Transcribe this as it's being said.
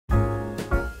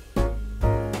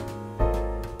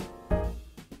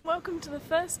to the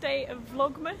first day of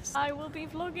Vlogmas. I will be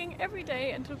vlogging every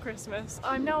day until Christmas.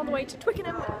 I'm now on the way to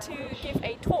Twickenham to give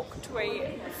a talk to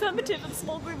a affirmative and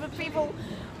small group of people,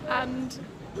 and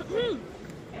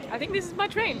I think this is my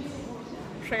train.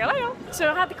 So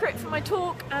I had the credit for my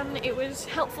talk and it was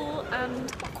helpful, and I'm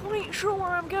not quite sure where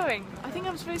I'm going. I think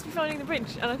I'm supposed to be finding the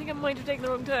bridge and I think I might have taken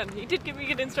the wrong turn. He did give me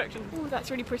good instruction. Oh, that's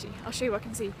really pretty. I'll show you what I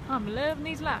can see. I'm loving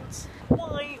these lights.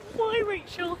 Why,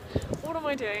 Rachel? What am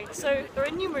I doing? So there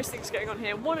are numerous things going on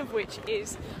here, one of which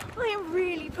is I am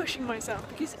really pushing myself,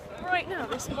 because right now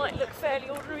this might look fairly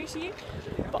ordinary to you,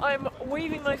 but I'm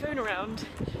waving my phone around,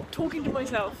 talking to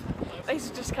myself. This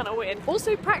is just kind of weird.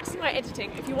 Also practicing my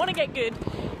editing. If you want to get good,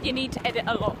 you need to edit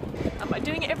a lot. And by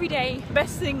doing it every day,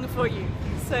 best thing for you.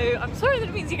 So I'm sorry that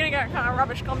it means you're going to get kind of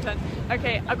rubbish content.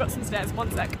 Okay, I've got some stairs,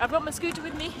 one sec. I've got my scooter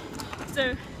with me,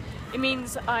 so it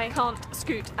means I can't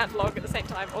scoot and vlog at the same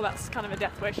time, or that's kind of a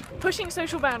death wish. Pushing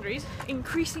social boundaries,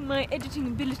 increasing my editing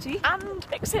ability, and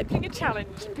accepting a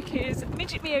challenge, because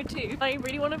Midget Mio 2, I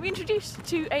really want to be introduced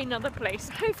to another place.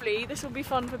 Hopefully this will be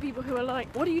fun for people who are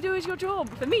like, what do you do as your job?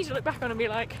 For me to look back on and be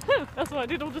like, huh, that's what I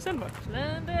did all December.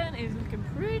 London is looking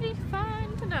pretty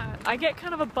fine tonight. I get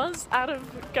kind of a buzz out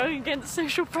of going against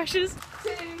social pressures. 2,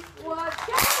 1,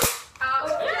 go!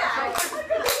 Oh, yeah.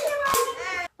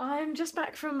 I'm just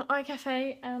back from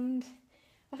iCafe and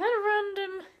I found a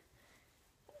random,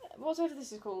 whatever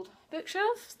this is called,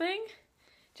 bookshelf thing,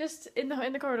 just in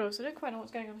the corridor, so I don't quite know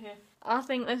what's going on here. I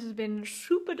think this has been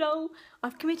super dull.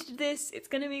 I've committed to this, it's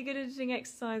going to be a good editing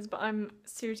exercise, but I'm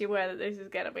seriously aware that this is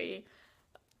going to be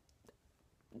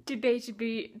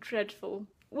debatably dreadful.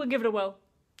 We'll give it a whirl.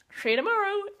 See you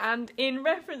tomorrow, and in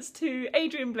reference to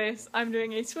Adrian Bliss, I'm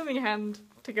doing a swimming hand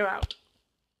to go out.